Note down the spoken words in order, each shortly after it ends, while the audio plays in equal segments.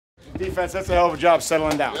Defense, that's a hell of a job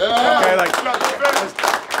settling down. Okay, like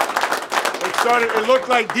it looked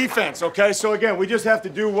like defense, okay? So again, we just have to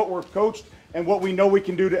do what we're coached and what we know we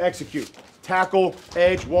can do to execute. Tackle,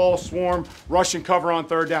 edge, wall, swarm, rush and cover on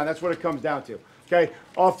third down. That's what it comes down to, okay?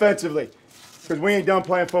 Offensively, because we ain't done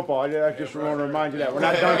playing football. I just want to remind you that. We're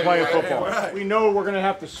not done playing football. We know we're going to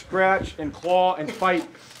have to scratch and claw and fight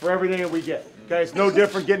for everything that we get, okay? It's no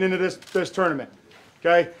different getting into this tournament,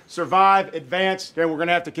 okay? Survive, advance, okay? We're going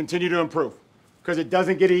to have to continue to improve because it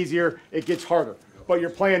doesn't get easier, it gets harder. But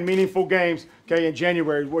you're playing meaningful games, okay, in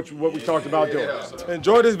January, what we talked about doing.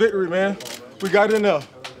 Enjoy this victory, man. We got it in there.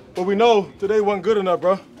 But we know today wasn't good enough,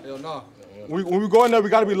 bro. Hell no. When we go in there, we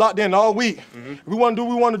got to be locked in all week. If we want to do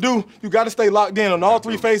what we want to do, you got to stay locked in on all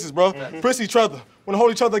three faces, bro. Push each other. Want to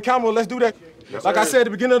hold each other accountable, let's do that. Like I said at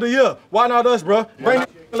the beginning of the year, why not us, bro? Bring it,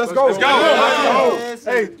 let's go. Let's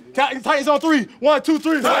go. Hey, Titans on 3. 1, 2,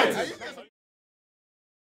 3. Titans.